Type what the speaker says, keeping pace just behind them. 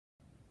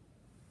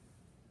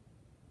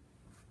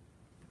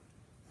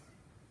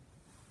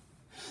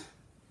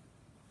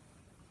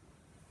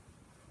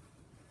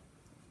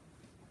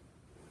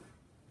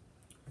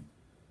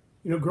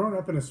You know, growing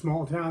up in a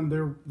small town,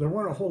 there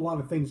weren't a whole lot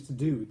of things to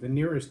do. The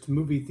nearest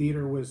movie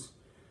theater was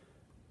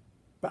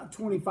about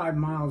 25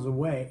 miles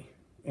away,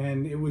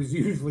 and it was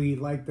usually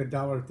like the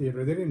dollar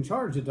theater. They didn't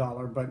charge a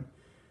dollar, but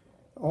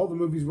all the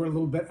movies were a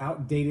little bit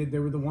outdated. They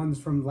were the ones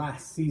from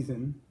last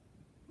season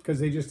because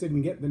they just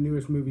didn't get the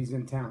newest movies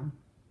in town.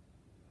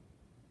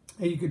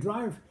 And you could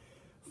drive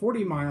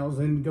 40 miles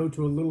and go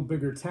to a little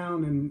bigger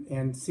town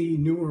and see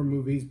newer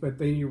movies, but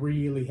then you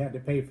really had to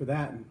pay for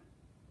that and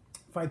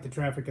fight the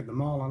traffic at the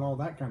mall and all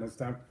that kind of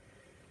stuff.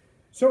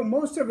 So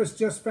most of us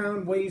just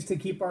found ways to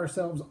keep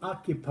ourselves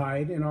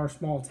occupied in our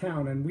small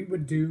town, and we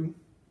would do,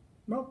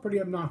 well, pretty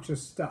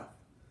obnoxious stuff.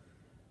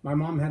 My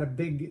mom had a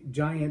big,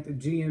 giant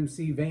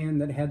GMC van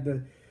that had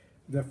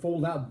the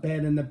fold-out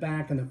bed in the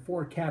back and the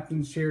 4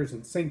 captain's chairs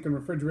and sink and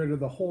refrigerator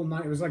the whole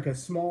night. It was like a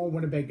small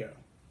Winnebago.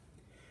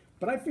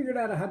 But I figured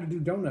out how to do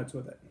donuts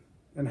with it,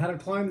 and how to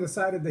climb the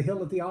side of the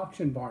hill at the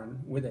auction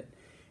barn with it,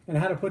 and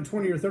how to put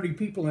 20 or 30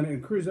 people in it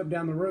and cruise up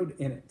down the road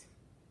in it.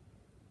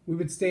 We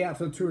would stay out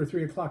till 2 or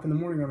 3 o'clock in the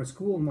morning on a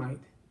school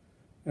night,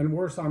 and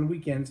worse on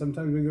weekends.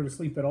 Sometimes we go to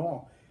sleep at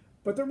all.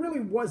 But there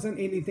really wasn't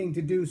anything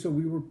to do, so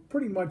we were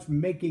pretty much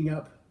making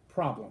up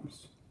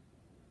problems.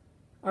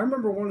 I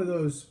remember one of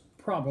those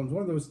problems,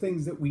 one of those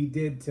things that we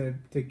did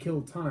to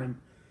kill time,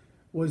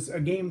 was a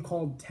game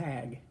called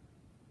tag,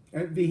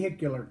 a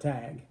vehicular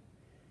tag.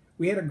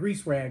 We had a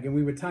grease rag, and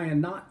we would tie a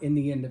knot in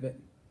the end of it.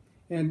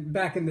 And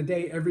back in the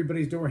day,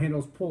 everybody's door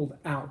handles pulled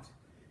out.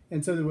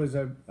 And so there was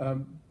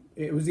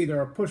it was either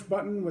a push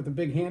button with a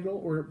big handle,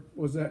 or it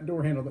was that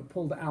door handle that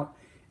pulled out.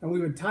 And we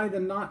would tie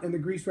the knot in the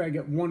grease rag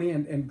at one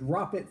end and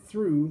drop it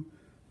through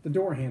the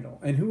door handle.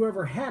 And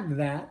whoever had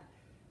that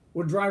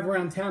would drive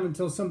around town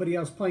until somebody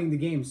else playing the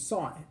game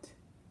saw it.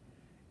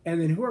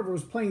 And then whoever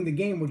was playing the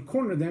game would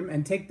corner them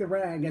and take the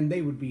rag, and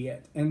they would be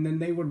it. And then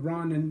they would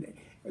run, and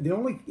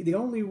the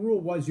only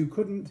rule was you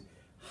couldn't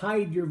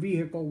hide your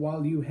vehicle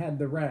while you had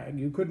the rag.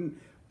 You couldn't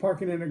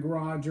park it in a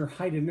garage or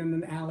hide it in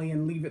an alley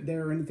and leave it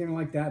there or anything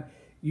like that.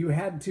 You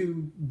had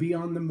to be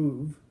on the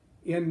move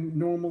in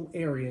normal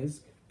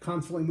areas,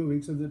 constantly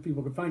moving so that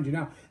people could find you.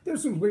 Now,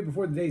 this was way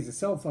before the days of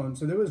cell phones,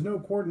 so there was no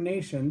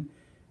coordination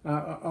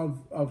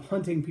of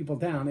hunting people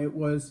down. It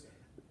was,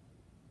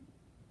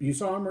 you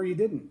saw them or you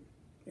didn't.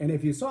 And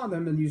if you saw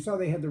them and you saw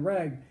they had the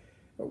rag,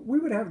 we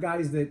would have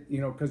guys that, you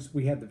know, because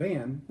we had the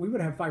van, we would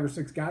have 5 or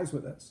 6 guys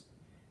with us.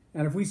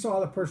 And if we saw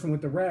the person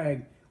with the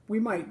rag, we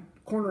might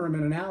corner them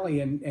in an alley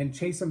and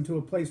chase them to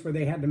a place where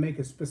they had to make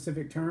a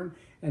specific turn.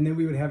 And then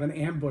we would have an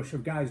ambush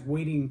of guys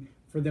waiting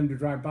for them to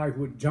drive by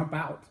who would jump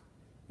out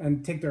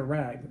and take their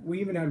rag. We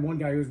even had one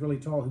guy who was really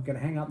tall who could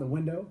hang out the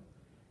window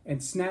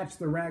and snatch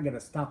the rag at a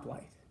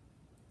stoplight.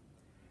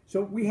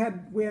 So we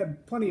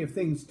had plenty of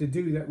things to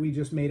do that we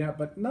just made up,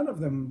 but none of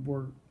them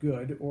were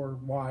good or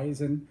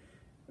wise, and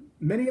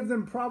many of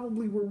them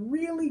probably were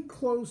really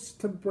close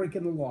to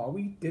breaking the law.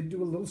 We did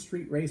do a little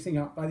street racing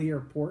out by the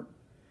airport.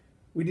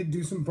 We did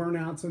do some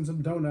burnouts and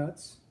some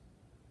donuts.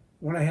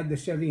 When I had the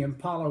Chevy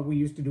Impala, we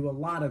used to do a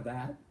lot of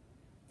that.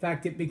 In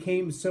fact, it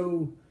became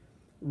so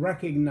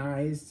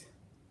recognized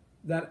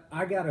that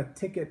I got a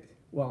ticket,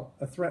 well,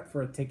 a threat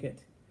for a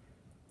ticket,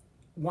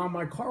 while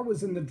my car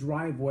was in the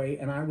driveway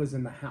and I was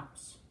in the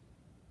house.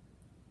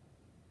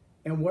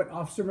 And what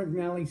Officer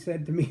McNally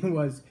said to me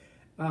was,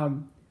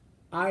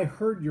 I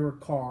heard your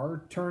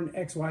car turn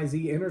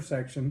XYZ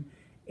intersection,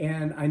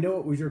 and I know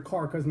it was your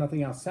car because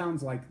nothing else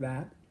sounds like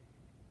that.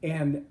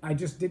 And I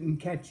just didn't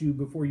catch you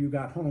before you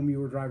got home.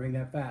 You were driving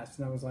that fast.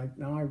 And I was like,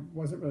 no, I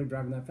wasn't really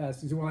driving that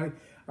fast. He said, well,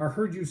 I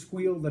heard you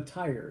squeal the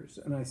tires.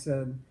 And I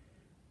said,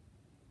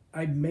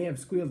 I may have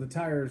squealed the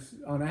tires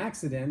on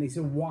accident. He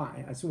said,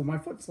 why? I said, well, my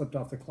foot slipped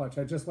off the clutch.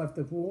 I just left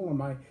the pool and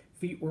my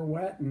feet were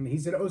wet. And he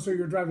said, oh, so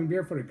you're driving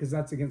barefooted, because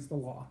that's against the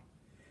law.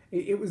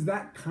 It was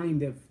that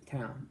kind of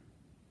town.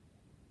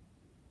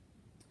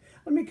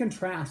 Let me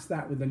contrast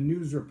that with a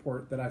news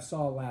report that I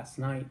saw last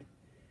night.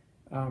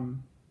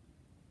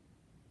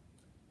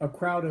 A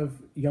crowd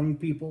of young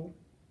people,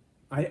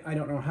 I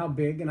don't know how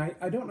big, and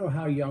I don't know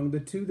how young,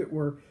 the two that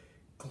were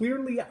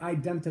clearly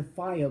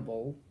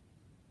identifiable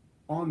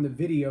on the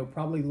video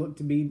probably looked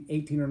to be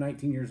 18 or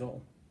 19 years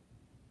old.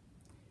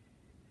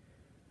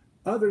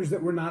 Others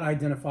that were not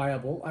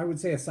identifiable, I would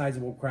say a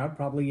sizable crowd,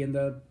 probably in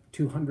the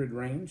 200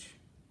 range,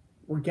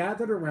 were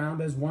gathered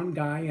around as one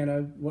guy in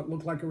a what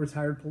looked like a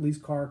retired police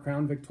car,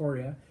 Crown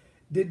Victoria,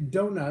 did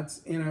donuts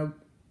in a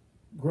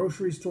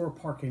grocery store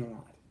parking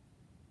lot.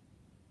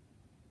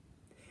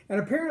 And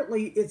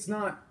apparently it's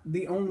not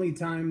the only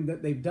time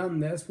that they've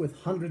done this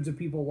with hundreds of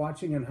people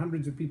watching and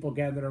hundreds of people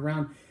gathered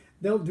around.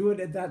 They'll do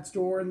it at that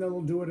store, and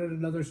they'll do it at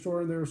another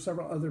store, and there are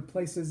several other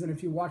places. And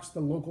if you watched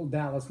the local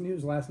Dallas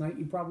news last night,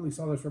 you probably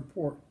saw this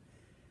report.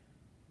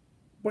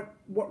 But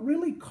what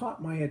really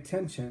caught my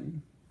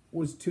attention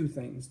was 2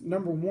 things.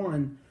 Number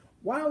one,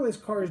 while this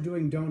car is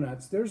doing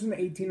donuts, there's an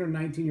 18 or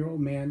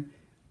 19-year-old man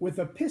with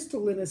a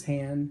pistol in his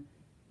hand,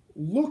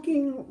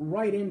 looking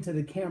right into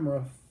the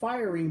camera,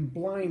 firing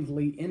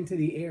blindly into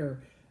the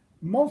air,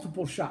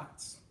 multiple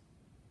shots,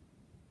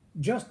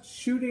 just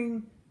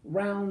shooting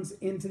rounds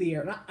into the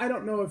air. Now, I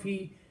don't know if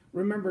he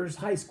remembers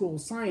high school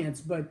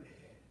science, but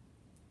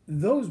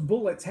those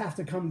bullets have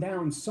to come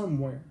down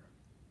somewhere.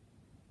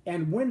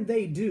 And when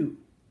they do,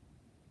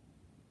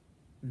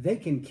 they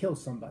can kill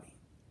somebody.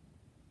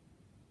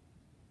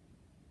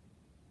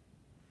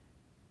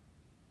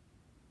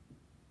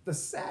 The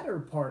sadder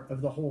part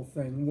of the whole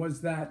thing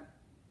was that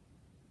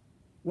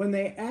when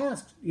they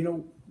asked,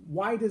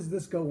 why does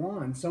this go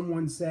on?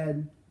 Someone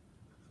said,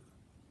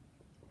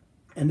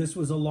 and this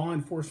was a law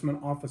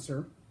enforcement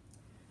officer,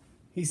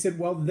 he said,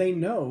 well, they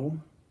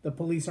know the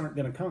police aren't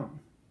going to come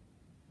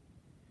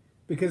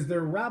because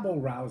they're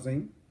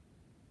rabble-rousing.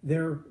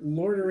 They're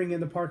loitering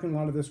in the parking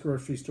lot of this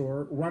grocery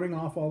store, running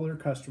off all their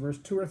customers,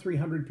 200 or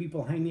 300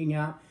 people hanging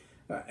out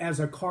as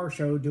a car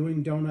show,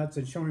 doing donuts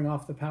and showing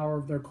off the power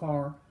of their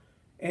car.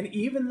 And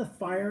even the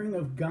firing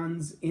of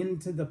guns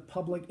into the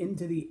public,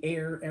 into the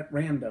air at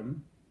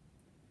random,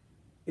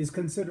 is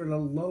considered a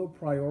low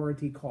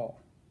priority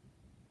call.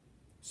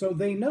 So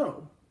they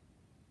know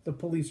the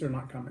police are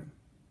not coming.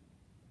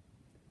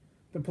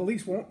 The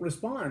police won't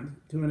respond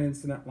to an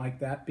incident like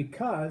that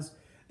because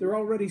they're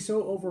already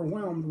so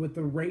overwhelmed with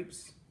the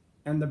rapes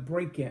and the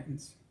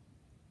break-ins.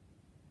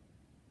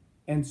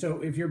 And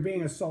so if you're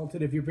being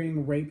assaulted, if you're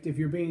being raped, if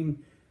you're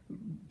being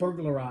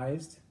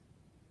burglarized,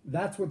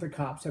 that's what the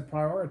cops have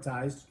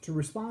prioritized to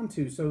respond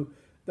to. So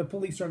the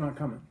police are not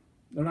coming.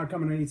 They're not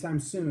coming anytime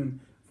soon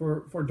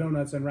for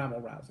donuts and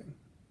rabble-rousing.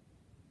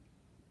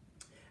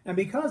 And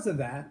because of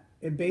that,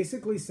 it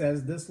basically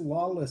says this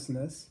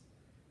lawlessness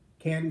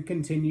can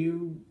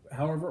continue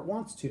however it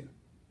wants to.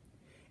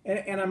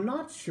 And I'm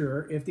not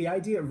sure if the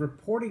idea of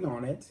reporting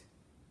on it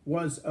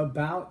was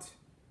about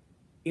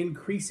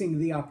increasing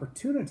the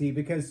opportunity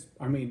because,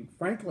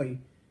 frankly,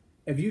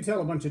 if you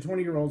tell a bunch of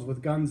 20-year-olds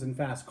with guns and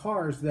fast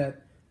cars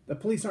that the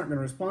police aren't going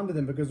to respond to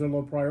them because they're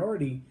low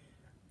priority,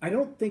 I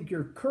don't think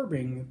you're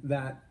curbing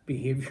that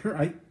behavior.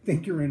 I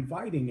think you're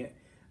inviting it.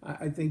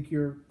 I think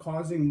you're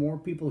causing more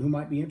people who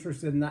might be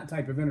interested in that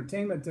type of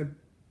entertainment to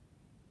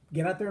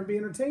get out there and be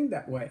entertained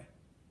that way.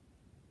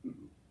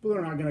 People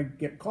are not going to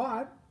get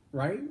caught,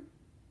 right?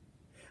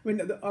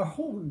 Our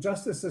whole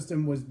justice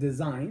system was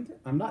designed,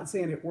 I'm not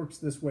saying it works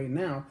this way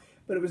now,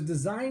 but it was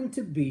designed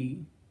to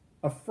be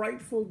a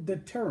frightful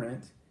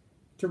deterrent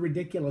to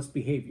ridiculous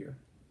behavior.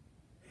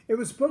 It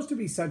was supposed to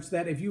be such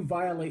that if you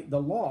violate the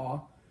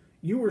law,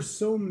 you were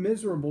so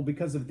miserable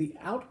because of the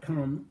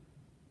outcome,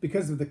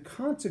 because of the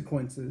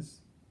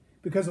consequences,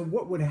 because of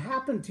what would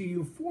happen to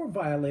you for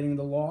violating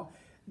the law,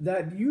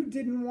 that you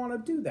didn't want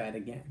to do that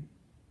again.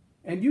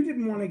 And you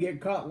didn't want to get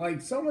caught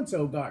like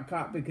so-and-so got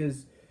caught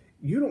because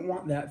you don't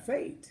want that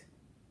fate.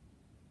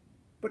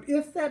 But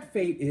if that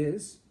fate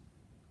is,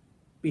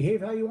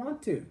 behave how you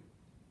want to.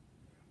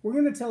 We're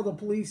going to tell the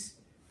police,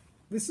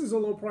 this is a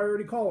low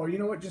priority call, or you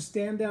know what, just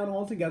stand down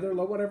altogether,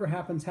 let whatever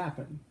happens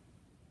happen.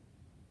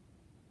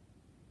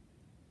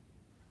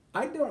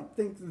 I don't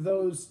think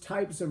those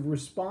types of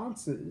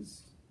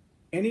responses,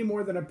 any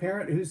more than a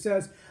parent who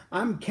says,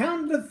 I'm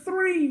counting to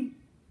 3,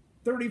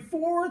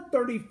 34,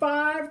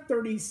 35,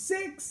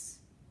 36,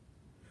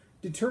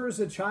 deters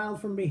a child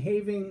from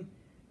behaving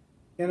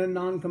in a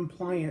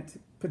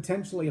non-compliant,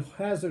 potentially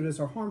hazardous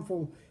or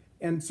harmful,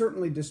 and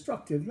certainly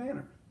destructive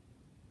manner.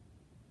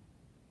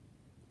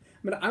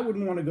 I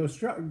wouldn't want to go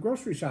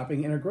grocery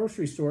shopping in a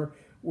grocery store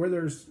where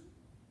there's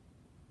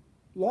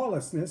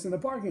lawlessness in the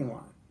parking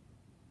lot.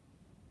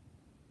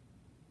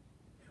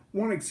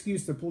 One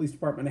excuse the police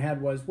department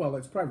had was, well,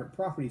 it's private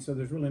property, so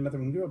there's really nothing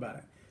we can do about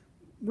it.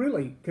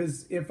 Really,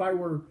 because if I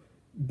were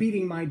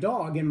beating my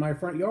dog in my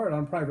front yard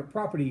on private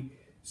property,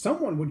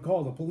 someone would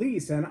call the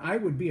police and I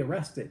would be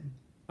arrested.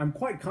 I'm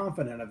quite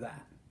confident of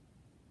that.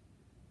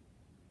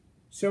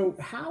 So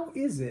how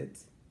is it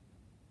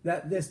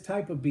that this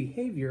type of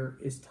behavior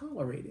is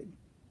tolerated?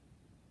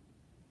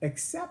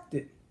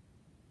 Accepted.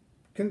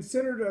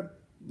 Considered a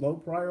low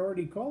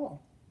priority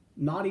call.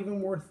 Not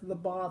even worth the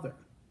bother.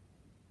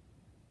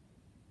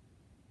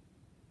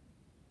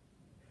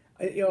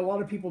 A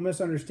lot of people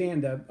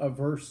misunderstand a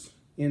verse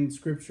in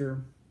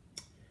Scripture.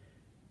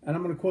 And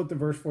I'm going to quote the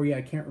verse for you.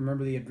 I can't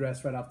remember the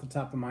address right off the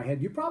top of my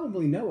head. You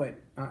probably know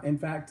it. In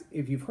fact,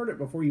 if you've heard it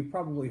before, you've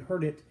probably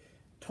heard it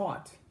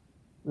taught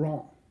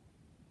wrong.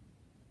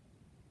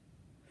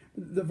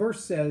 The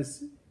verse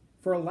says,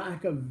 for a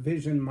lack of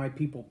vision, my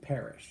people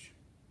perish.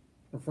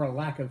 Or for a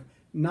lack of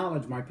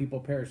knowledge, my people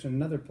perish. In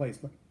another place,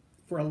 but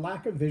for a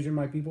lack of vision,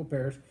 my people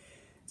perish.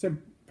 It's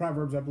in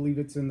Proverbs, I believe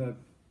it's in the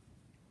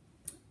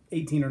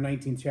 18th or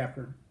 19th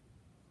chapter.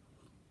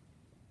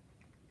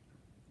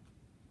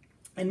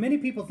 And many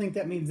people think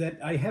that means that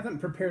I haven't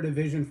prepared a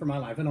vision for my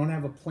life. I don't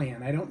have a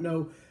plan. I don't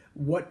know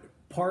what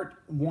part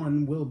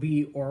 1 will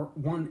be, or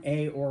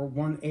 1A or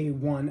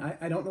 1A1.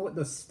 I don't know what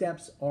the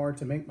steps are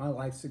to make my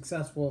life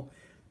successful,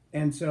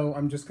 and so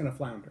I'm just going to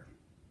flounder.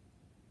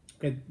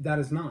 Okay, that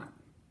is not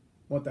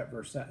what that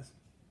verse says.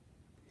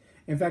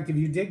 In fact, if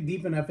you dig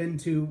deep enough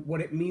into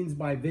what it means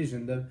by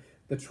vision,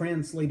 the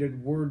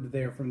translated word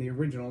there from the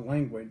original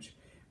language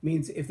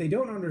means if they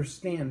don't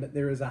understand that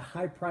there is a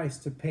high price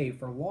to pay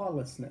for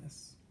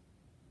lawlessness,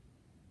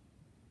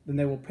 then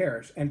they will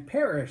perish. And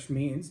perish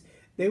means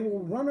they will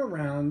run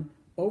around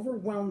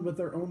overwhelmed with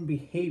their own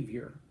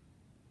behavior.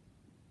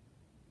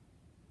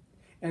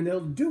 And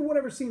they'll do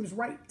whatever seems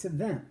right to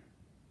them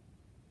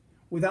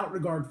without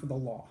regard for the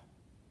law.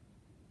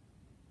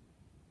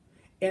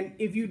 And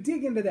if you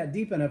dig into that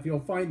deep enough, you'll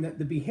find that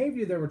the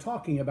behavior they were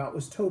talking about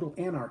was total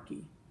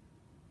anarchy.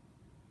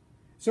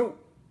 So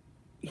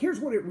here's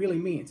what it really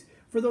means.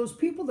 For those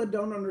people that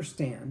don't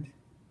understand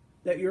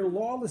that your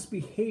lawless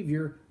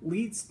behavior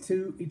leads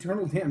to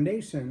eternal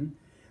damnation,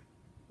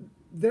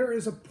 there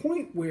is a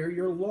point where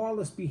your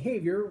lawless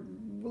behavior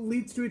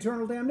leads to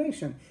eternal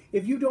damnation.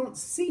 If you don't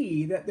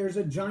see that there's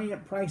a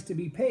giant price to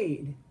be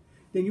paid,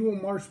 then you will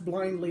march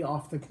blindly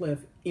off the cliff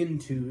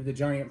into the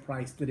giant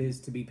price that is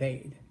to be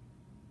paid.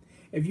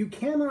 If you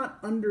cannot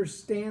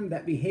understand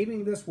that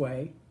behaving this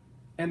way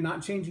and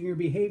not changing your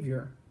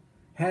behavior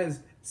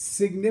has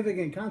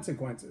significant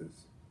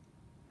consequences,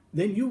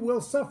 then you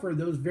will suffer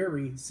those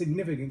very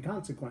significant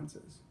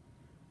consequences.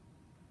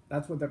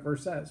 That's what that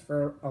verse says.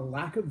 For a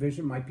lack of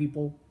vision, my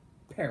people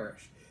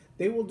perish.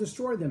 They will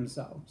destroy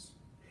themselves.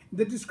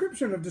 The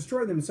description of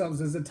destroy themselves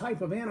is a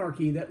type of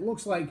anarchy that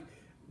looks like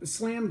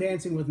slam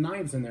dancing with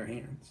knives in their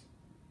hands.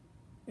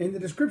 In the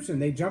description,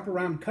 they jump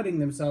around cutting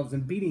themselves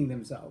and beating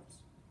themselves.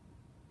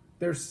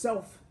 They're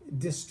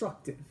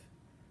self-destructive.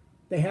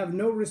 They have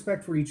no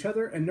respect for each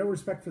other and no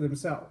respect for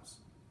themselves.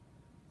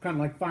 Kind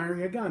of like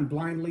firing a gun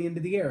blindly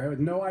into the air with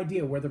no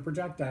idea where the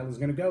projectile is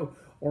going to go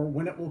or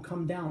when it will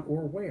come down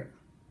or where.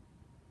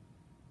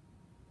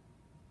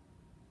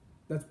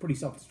 That's pretty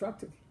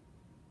self-destructive.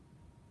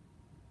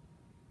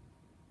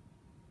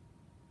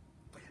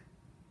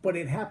 But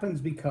it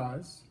happens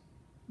because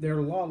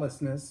their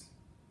lawlessness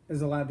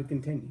is allowed to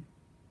continue.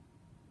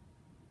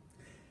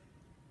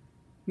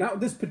 Now,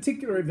 this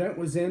particular event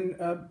was in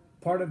a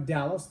part of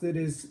Dallas that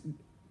is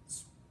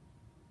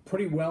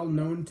pretty well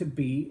known to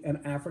be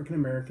an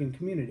African-American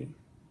community.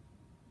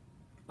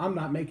 I'm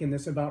not making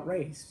this about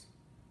race.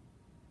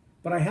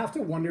 But I have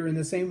to wonder, in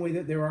the same way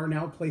that there are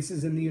now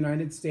places in the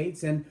United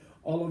States and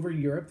all over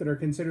Europe that are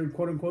considered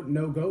quote-unquote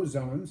no-go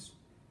zones.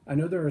 I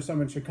know there are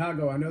some in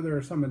Chicago. I know there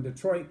are some in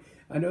Detroit.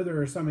 I know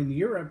there are some in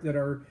Europe that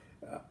are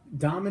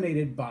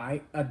dominated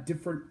by a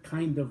different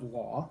kind of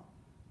law,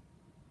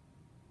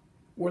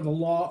 where the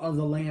law of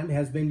the land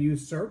has been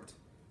usurped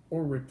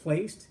or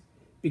replaced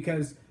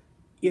because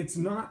it's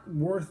not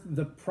worth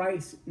the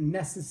price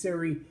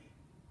necessary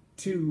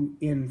to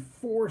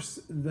enforce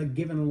the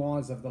given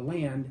laws of the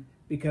land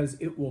because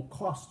it will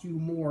cost you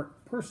more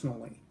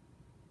personally.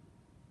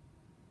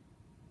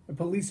 The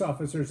police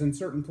officers in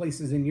certain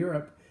places in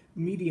Europe,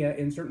 media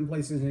in certain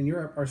places in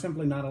Europe are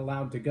simply not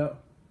allowed to go.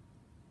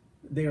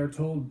 They are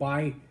told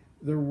by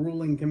the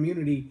ruling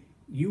community,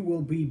 you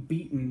will be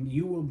beaten,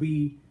 you will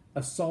be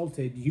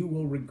assaulted, you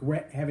will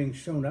regret having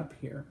shown up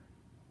here.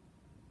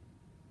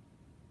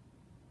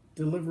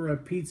 Deliver a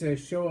pizza,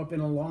 show up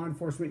in a law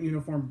enforcement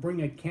uniform,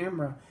 bring a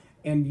camera,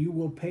 and you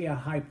will pay a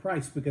high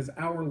price because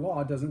our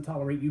law doesn't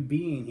tolerate you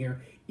being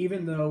here,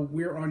 even though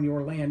we're on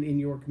your land, in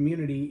your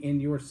community, in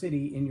your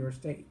city, in your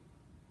state.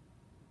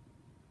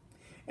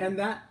 And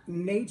that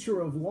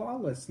nature of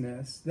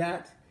lawlessness,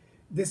 that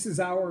this is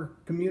our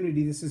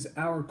community, this is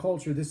our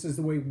culture, this is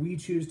the way we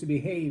choose to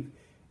behave,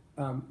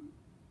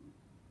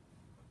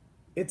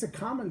 it's a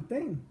common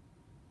thing.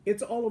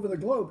 It's all over the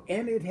globe,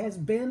 and it has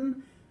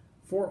been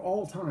for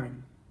all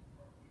time,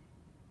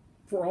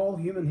 for all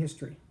human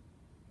history.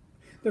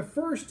 The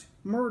first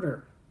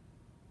murder,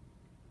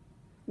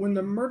 when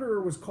the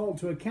murderer was called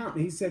to account,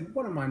 he said,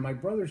 what am I, my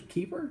brother's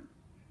keeper?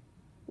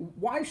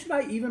 Why should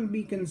I even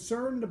be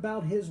concerned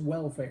about his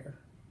welfare?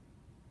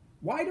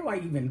 Why do I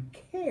even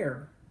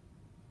care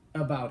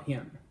about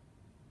him?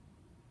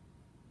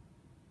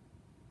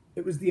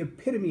 It was the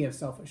epitome of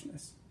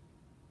selfishness.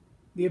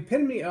 The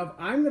epitome of,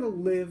 I'm going to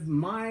live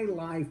my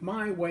life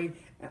my way,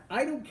 and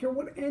I don't care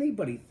what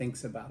anybody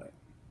thinks about it.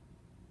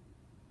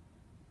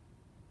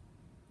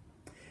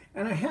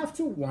 And I have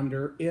to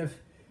wonder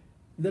if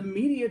the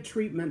media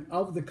treatment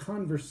of the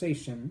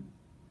conversation,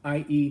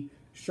 i.e.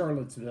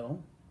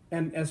 Charlottesville,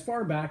 and as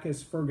far back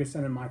as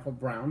Ferguson and Michael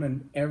Brown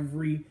and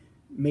every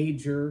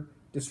major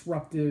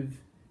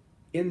disruptive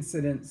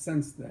incident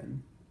since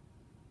then,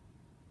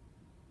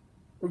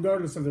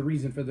 regardless of the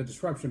reason for the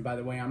disruption, by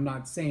the way, I'm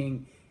not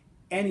saying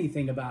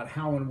anything about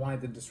how and why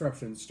the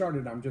disruption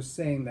started. I'm just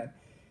saying that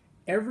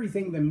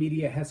everything the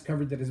media has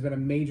covered that has been a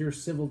major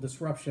civil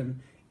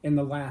disruption in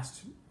the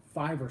last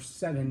 5 or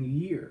 7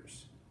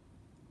 years,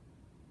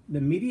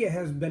 the media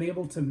has been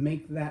able to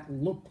make that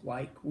look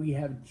like we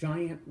have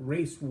giant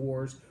race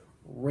wars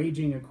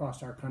raging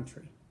across our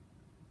country.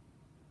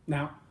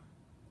 Now,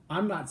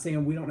 I'm not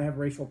saying we don't have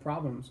racial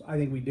problems. I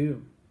think we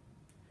do.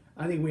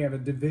 I think we have a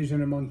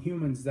division among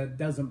humans that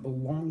doesn't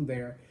belong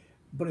there,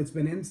 but it's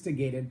been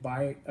instigated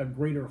by a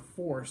greater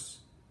force,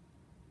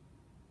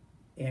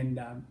 and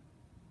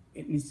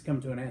it needs to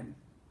come to an end.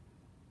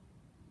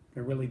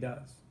 It really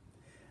does.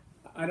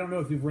 I don't know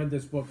if you've read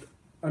this book,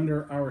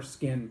 Under Our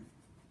Skin.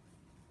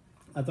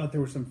 I thought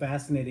there were some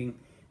fascinating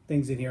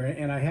things in here,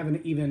 and I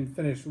haven't even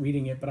finished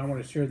reading it, but I want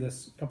to share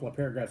this couple of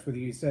paragraphs with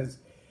you. He says,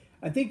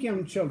 I think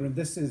young children,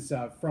 this is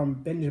from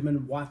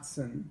Benjamin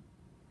Watson.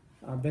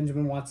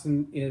 Benjamin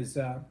Watson is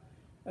a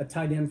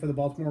tight end for the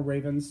Baltimore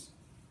Ravens,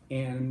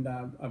 and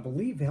I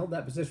believe held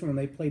that position when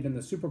they played in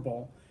the Super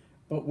Bowl.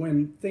 But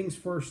when things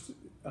first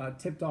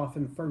tipped off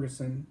in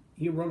Ferguson,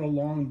 he wrote a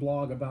long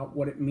blog about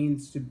what it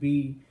means to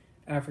be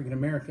African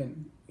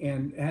American,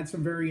 and had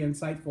some very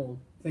insightful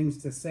things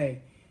to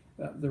say.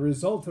 The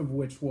result of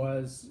which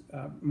was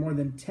more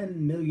than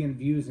 10 million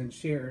views and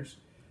shares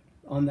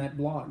on that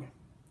blog.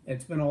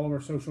 It's been all over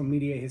social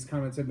media. His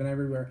comments have been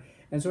everywhere.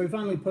 And so he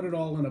finally put it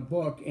all in a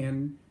book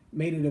and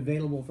made it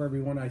available for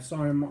everyone. I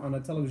saw him on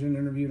a television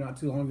interview not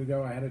too long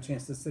ago. I had a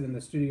chance to sit in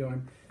the studio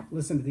and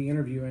listen to the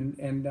interview.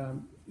 And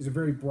he's a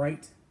very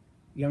bright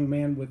young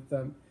man with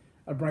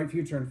a bright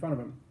future in front of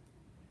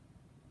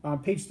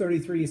him. Page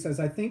 33, he says,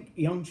 I think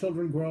young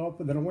children grow up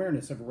with an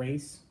awareness of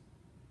race,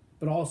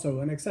 but also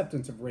an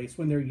acceptance of race.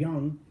 When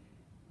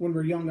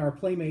we're young, our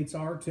playmates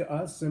are to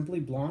us simply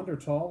blonde or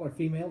tall or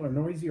female or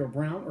noisy or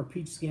brown or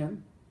peach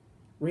skin.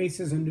 Race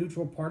is a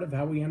neutral part of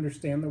how we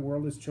understand the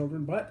world as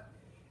children, but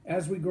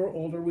as we grow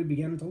older, we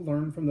begin to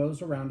learn from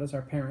those around us,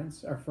 our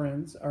parents, our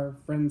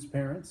friends'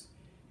 parents,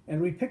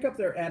 and we pick up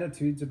their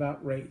attitudes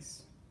about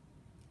race.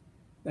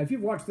 Now, if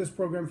you've watched this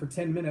program for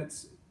 10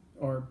 minutes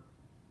or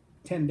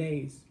 10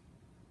 days,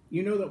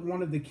 you know that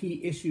one of the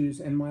key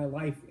issues in my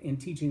life in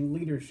teaching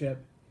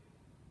leadership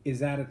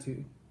is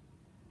attitude.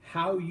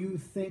 How you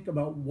think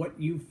about what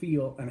you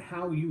feel and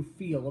how you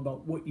feel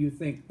about what you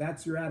think.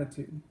 That's your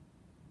attitude.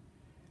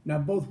 Now,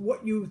 both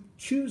what you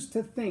choose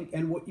to think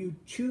and what you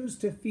choose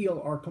to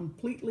feel are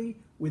completely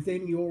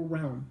within your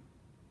realm.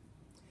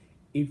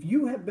 If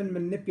you have been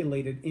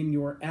manipulated in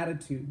your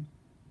attitude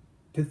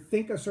to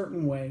think a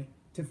certain way,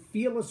 to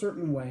feel a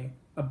certain way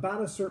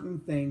about a certain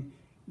thing,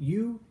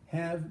 you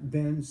have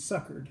been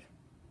suckered.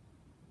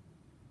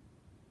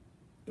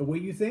 The way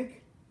you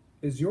think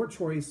is your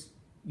choice,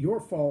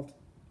 your fault,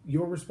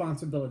 your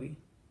responsibility,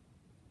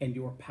 and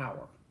your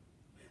power.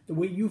 The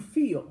way you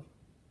feel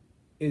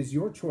is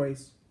your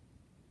choice,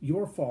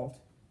 your fault,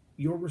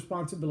 your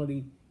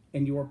responsibility,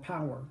 and your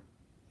power.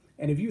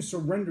 And if you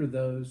surrender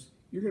those,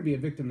 you're going to be a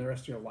victim the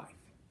rest of your life.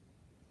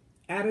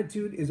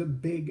 Attitude is a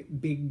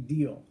big, big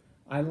deal.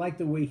 I like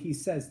the way he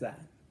says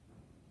that.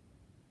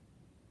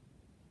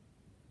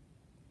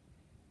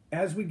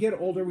 As we get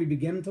older, we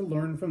begin to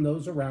learn from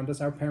those around us,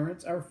 our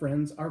parents, our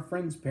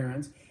friends'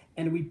 parents,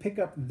 and we pick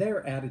up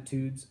their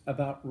attitudes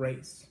about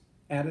race.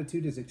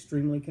 Attitude is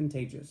extremely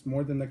contagious,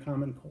 more than the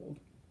common cold.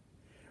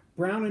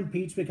 Brown and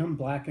peach become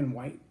black and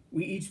white.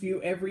 We each view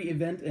every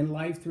event in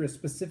life through a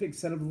specific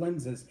set of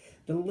lenses.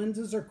 The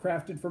lenses are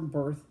crafted from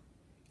birth,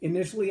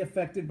 initially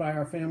affected by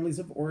our families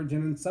of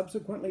origin, and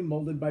subsequently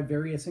molded by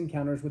various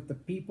encounters with the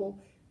people,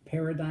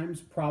 paradigms,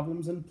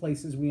 problems, and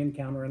places we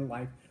encounter in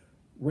life.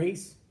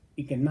 Race,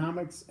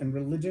 economics, and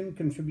religion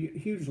contribute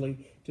hugely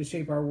to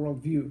shape our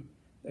worldview.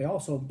 They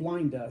also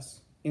blind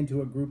us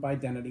into a group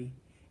identity,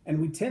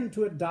 and we tend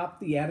to adopt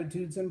the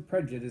attitudes and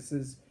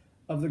prejudices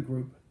of the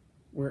group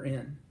we're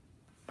in.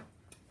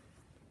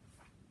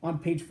 On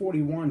page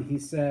 41, he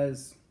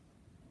says,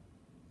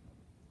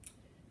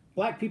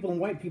 Black people and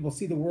white people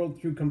see the world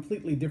through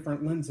completely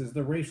different lenses.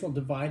 The racial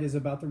divide is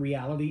about the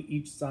reality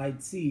each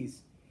side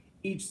sees.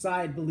 Each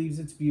side believes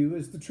its view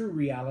is the true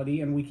reality,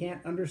 and we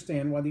can't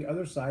understand why the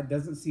other side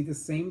doesn't see the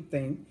same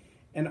thing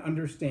and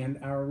understand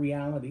our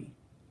reality.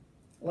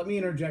 Let me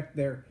interject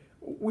there.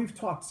 We've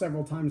talked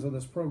several times on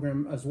this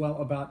program as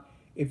well about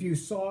if you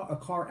saw a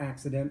car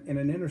accident in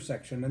an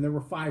intersection and there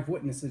were 5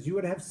 witnesses, you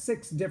would have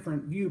 6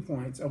 different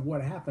viewpoints of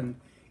what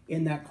happened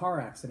in that car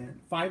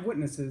accident. 5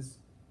 witnesses,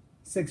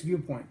 6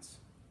 viewpoints.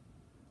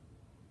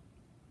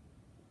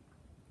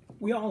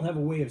 We all have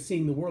a way of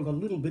seeing the world a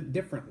little bit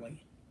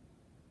differently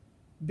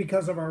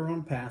because of our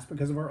own past,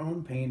 because of our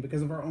own pain,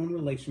 because of our own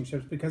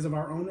relationships, because of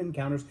our own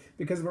encounters,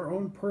 because of our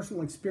own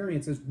personal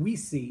experiences. We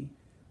see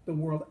the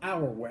world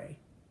our way.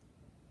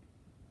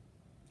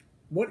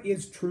 What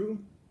is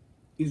true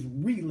is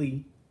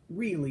really,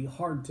 really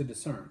hard to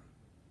discern.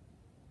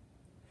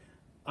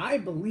 I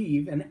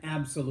believe in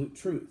absolute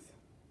truth.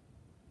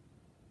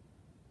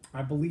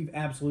 I believe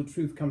absolute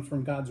truth comes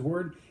from God's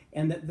word,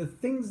 and that the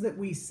things that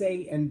we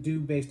say and do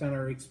based on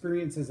our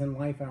experiences in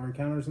life, our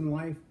encounters in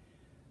life,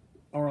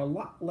 are a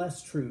lot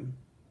less true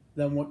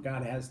than what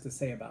God has to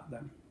say about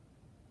them.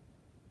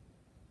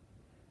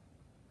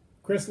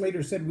 Chris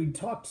later said we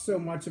talked so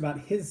much about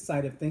his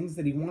side of things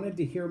that he wanted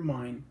to hear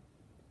mine.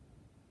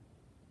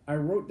 I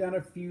wrote down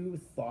a few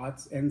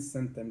thoughts and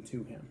sent them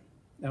to him.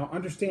 Now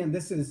understand,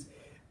 this is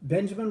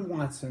Benjamin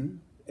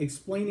Watson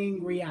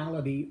explaining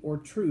reality or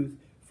truth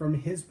from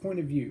his point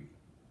of view.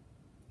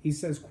 He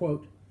says,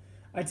 quote,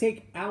 I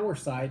take our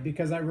side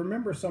because I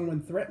remember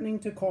someone threatening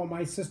to call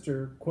my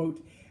sister,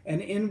 quote, an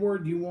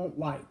N-word you won't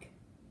like,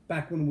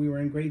 back when we were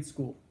in grade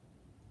school.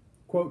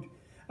 Quote,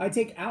 I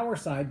take our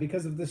side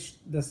because of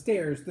the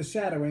stares, the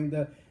shadowing,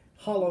 the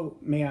hollow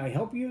may I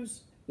help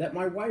yous, that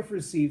my wife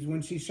receives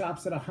when she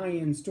shops at a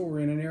high-end store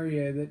in an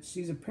area that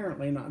she's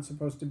apparently not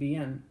supposed to be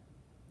in.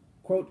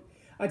 Quote,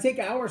 I take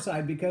our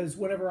side because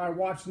whenever I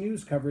watch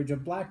news coverage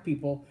of black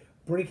people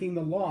breaking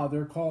the law,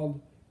 they're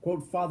called,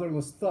 quote,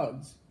 fatherless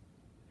thugs.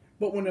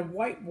 But when a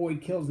white boy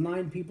kills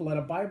 9 people at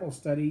a Bible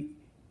study,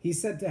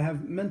 he's said to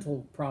have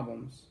mental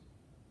problems.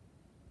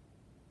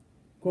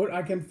 Quote,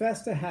 I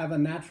confess to have a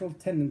natural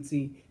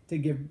tendency to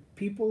give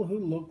people who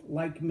look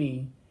like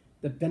me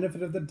the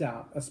benefit of the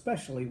doubt,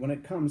 especially when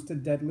it comes to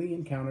deadly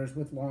encounters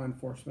with law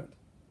enforcement.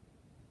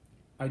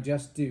 I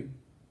just do.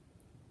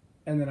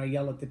 And then I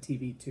yell at the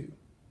TV too.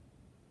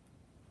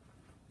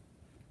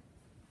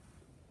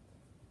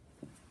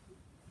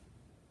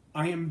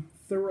 I am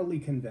thoroughly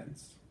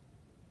convinced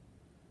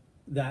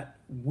that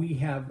we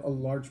have a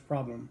large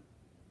problem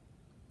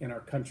in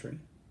our country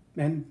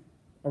and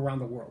around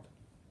the world.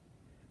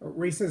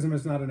 Racism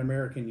is not an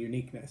American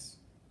uniqueness.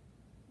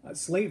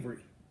 Slavery,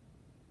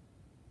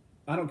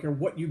 I don't care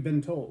what you've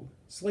been told,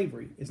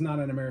 slavery is not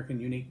an American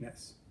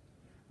uniqueness.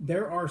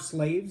 There are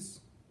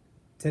slaves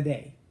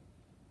today.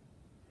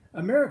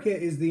 America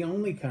is the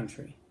only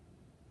country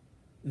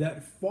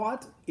that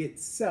fought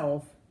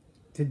itself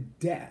to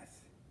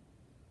death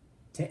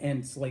to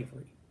end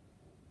slavery.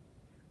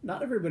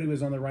 Not everybody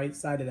was on the right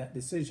side of that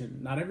decision.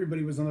 Not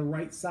everybody was on the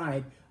right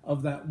side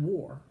of that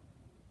war.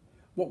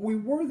 But we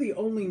were the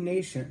only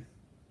nation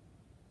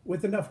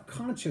with enough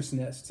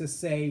consciousness to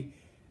say,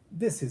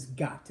 this has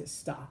got to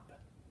stop.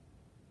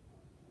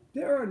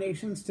 There are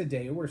nations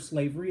today where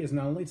slavery is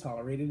not only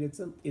tolerated,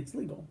 it's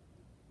legal.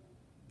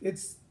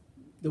 It's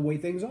the way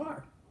things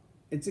are.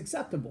 It's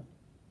acceptable.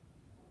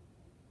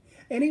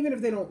 And even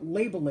if they don't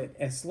label it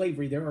as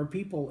slavery, there are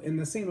people in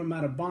the same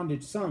amount of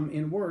bondage, some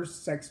in worse,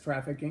 sex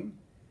trafficking,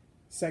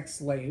 sex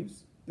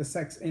slaves, the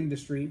sex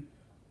industry,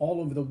 all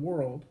over the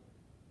world.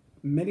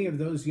 Many of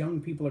those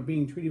young people are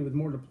being treated with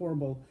more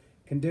deplorable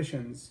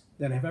conditions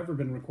than have ever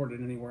been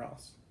recorded anywhere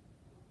else.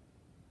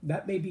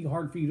 That may be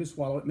hard for you to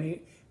swallow. It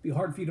may be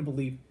hard for you to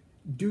believe.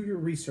 Do your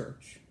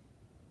research.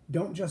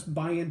 Don't just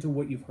buy into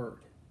what you've heard.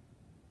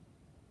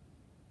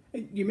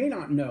 You may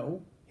not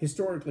know,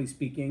 historically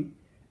speaking,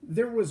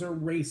 there was a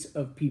race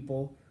of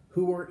people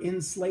who were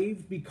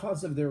enslaved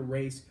because of their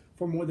race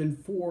for more than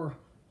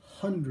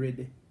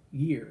 400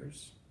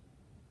 years.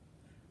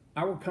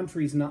 Our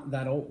country's not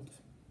that old.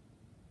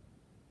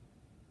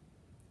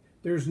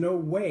 There's no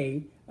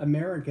way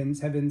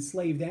Americans have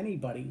enslaved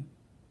anybody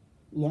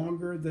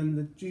longer than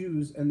the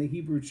Jews and the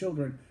Hebrew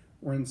children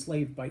were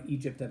enslaved by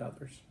Egypt and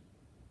others.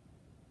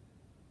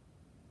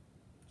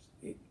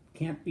 It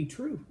can't be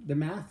true. The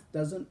math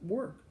doesn't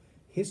work.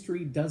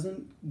 History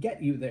doesn't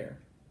get you there.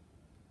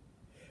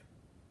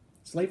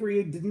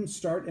 Slavery didn't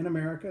start in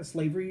America.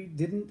 Slavery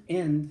didn't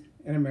end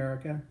in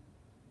America.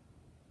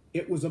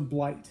 It was a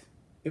blight.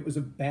 It was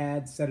a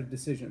bad set of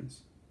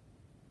decisions.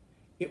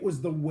 It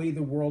was the way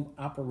the world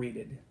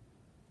operated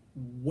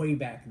way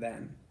back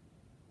then.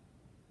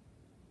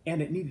 And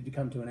it needed to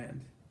come to an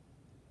end.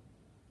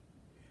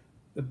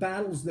 The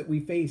battles that we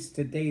face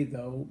today,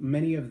 though,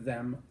 many of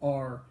them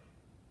are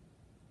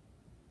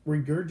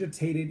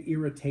regurgitated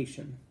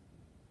irritation.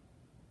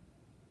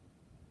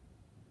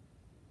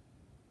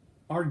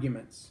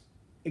 Arguments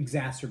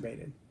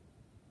exacerbated.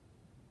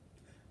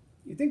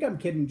 You think I'm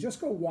kidding?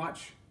 Just go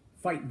watch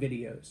fight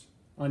videos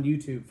on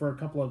YouTube for a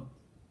couple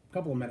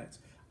of minutes.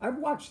 I've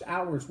watched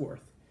hours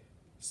worth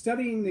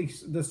studying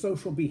the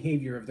social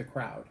behavior of the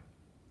crowd.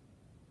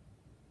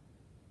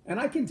 And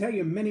I can tell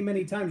you many,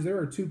 many times there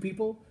are two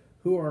people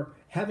who are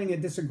having a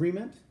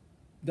disagreement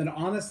that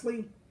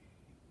honestly,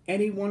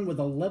 anyone with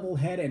a level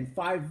head and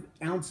 5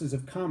 ounces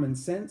of common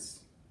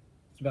sense,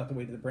 it's about the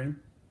weight of the brain,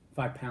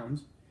 5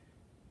 pounds,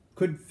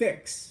 could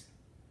fix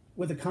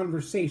with a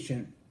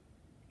conversation,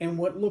 and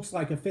what looks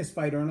like a fist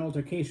fight or an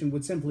altercation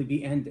would simply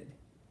be ended.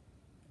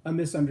 A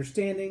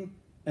misunderstanding,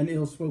 an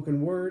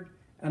ill-spoken word,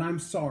 and I'm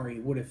sorry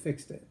would have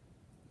fixed it.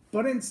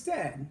 But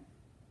instead,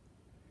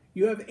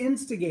 you have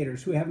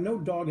instigators who have no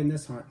dog in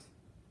this hunt.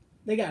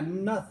 They got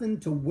nothing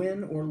to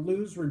win or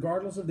lose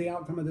regardless of the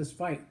outcome of this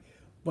fight.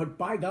 But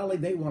by golly,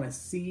 they want to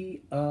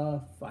see a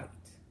fight.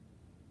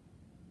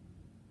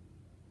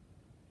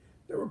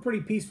 There were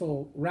pretty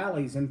peaceful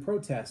rallies and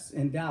protests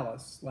in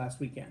Dallas last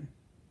weekend.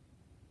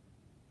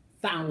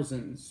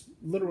 Thousands,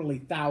 literally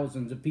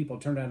thousands of people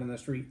turned out in the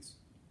streets.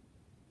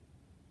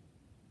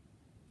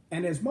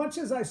 And as much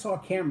as I saw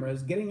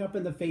cameras getting up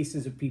in the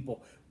faces of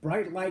people,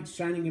 bright lights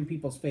shining in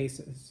people's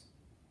faces,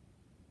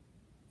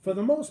 for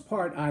the most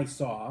part I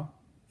saw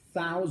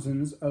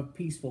thousands of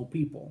peaceful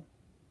people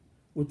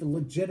with a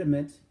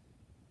legitimate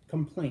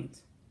complaint,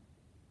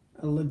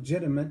 a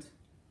legitimate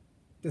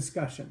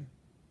discussion.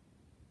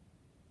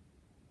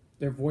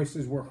 Their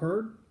voices were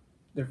heard,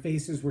 their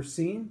faces were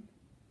seen.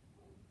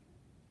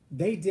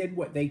 They did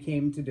what they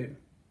came to do.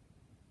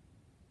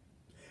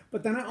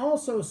 But then I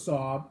also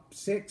saw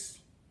 6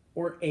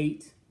 or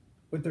 8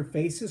 with their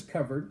faces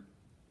covered,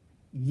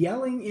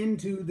 yelling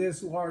into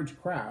this large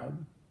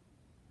crowd,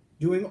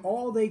 doing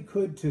all they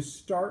could to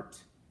start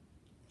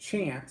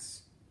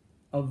chants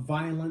of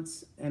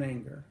violence and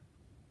anger.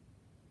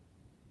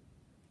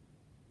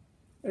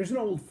 There's an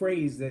old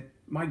phrase that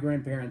my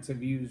grandparents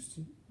have used,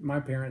 my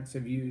parents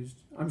have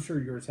used, I'm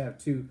sure yours have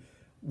too.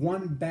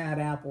 One bad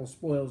apple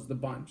spoils the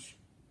bunch.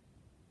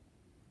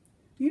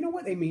 Do you know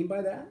what they mean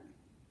by that?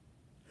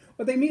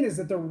 What they mean is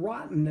that the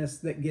rottenness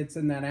that gets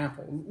in that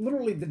apple,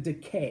 literally the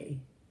decay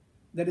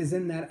that is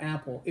in that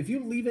apple, if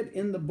you leave it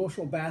in the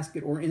bushel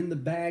basket or in the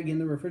bag in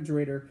the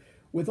refrigerator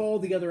with all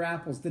the other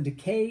apples, the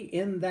decay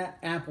in that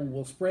apple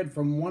will spread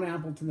from one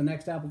apple to the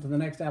next apple to the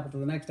next apple to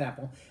the next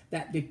apple.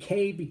 That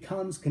decay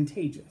becomes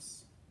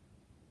contagious.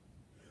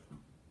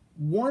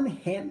 One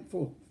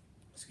handful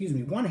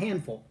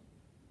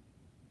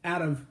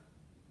out of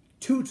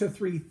 2,000 to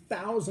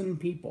 3,000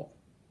 people,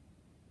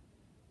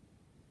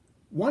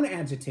 one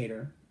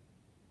agitator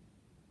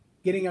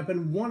getting up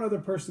in one other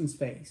person's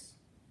face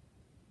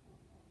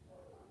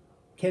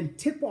can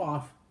tip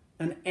off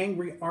an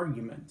angry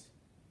argument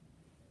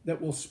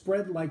that will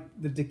spread like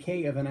the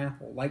decay of an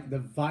apple, like the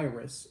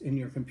virus in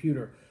your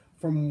computer,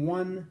 from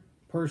one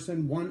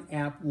person, one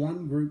app,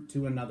 one group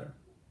to another,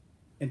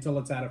 until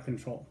it's out of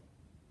control.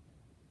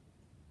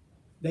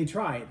 They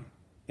tried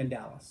in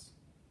Dallas,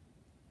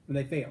 and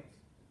they failed.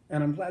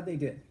 And I'm glad they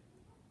did.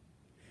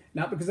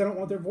 Not because I don't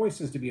want their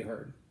voices to be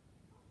heard,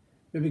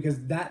 but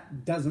because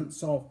that doesn't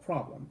solve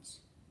problems.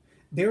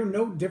 They're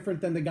no different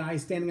than the guy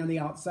standing on the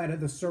outside of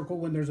the circle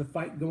when there's a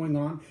fight going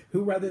on,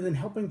 who, rather than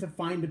helping to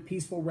find a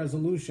peaceful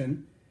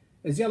resolution,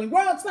 is yelling,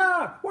 "World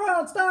Star!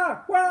 World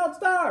Star! World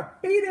Star!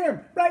 Beat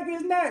him! Break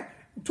his neck!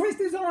 Twist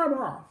his arm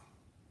off!"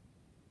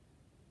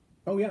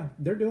 Oh yeah,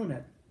 they're doing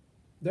it.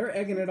 They're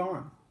egging it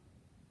on.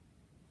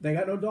 They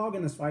got no dog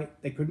in this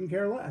fight. They couldn't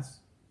care less.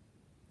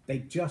 They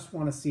just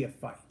want to see a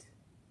fight.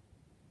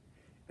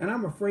 And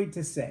I'm afraid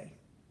to say,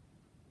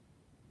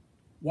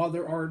 while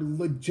there are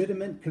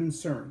legitimate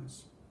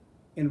concerns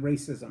in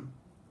racism,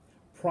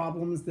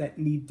 problems that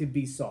need to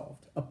be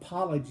solved,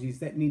 apologies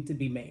that need to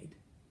be made,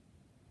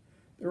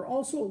 there are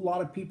also a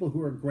lot of people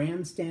who are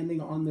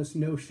grandstanding on this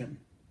notion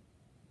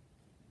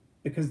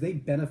because they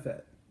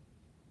benefit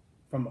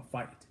from a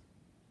fight.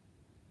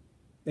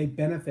 They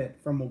benefit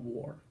from a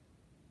war.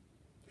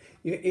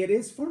 It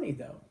is funny,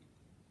 though,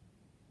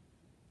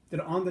 that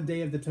on the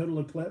day of the total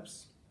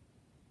eclipse,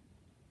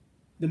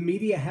 the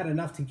media had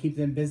enough to keep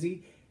them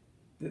busy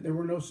that there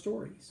were no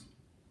stories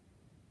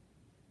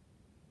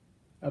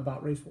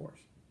about race wars.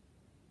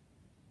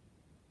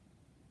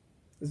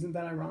 Isn't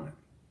that ironic?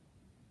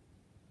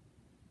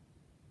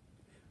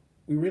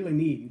 We really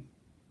need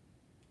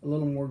a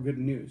little more good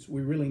news.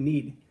 We really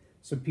need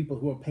some people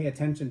who will pay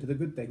attention to the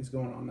good things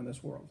going on in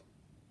this world,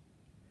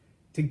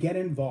 to get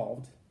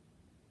involved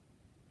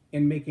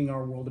in making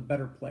our world a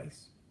better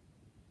place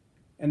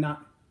and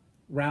not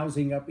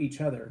rousing up each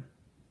other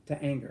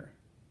to anger.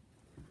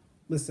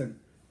 Listen,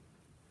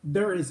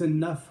 there is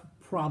enough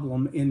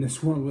problem in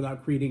this world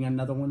without creating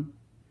another one.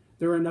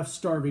 There are enough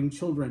starving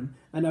children,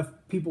 enough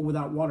people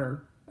without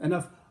water,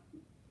 enough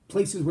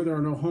places where there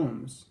are no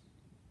homes.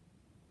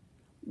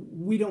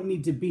 We don't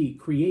need to be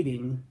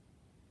creating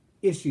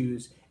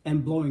issues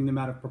and blowing them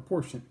out of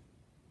proportion.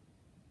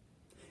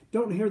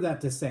 Don't hear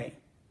that to say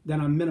that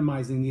I'm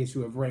minimizing the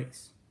issue of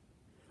race,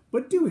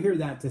 but do hear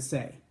that to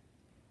say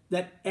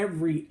that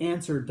every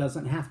answer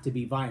doesn't have to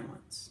be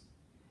violence.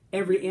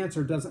 Every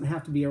answer doesn't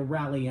have to be a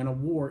rally and a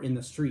war in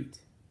the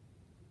street.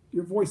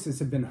 Your voices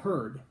have been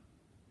heard,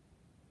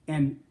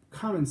 and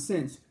common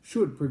sense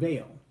should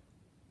prevail.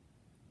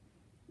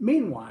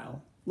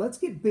 Meanwhile, let's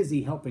get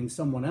busy helping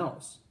someone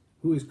else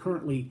who is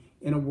currently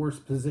in a worse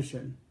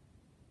position.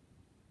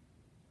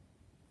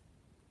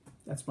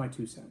 That's my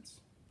 2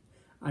 cents.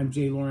 I'm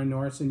J Loren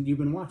Norris, and you've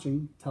been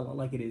watching Tell It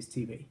Like It Is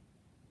TV.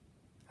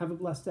 Have a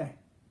blessed day.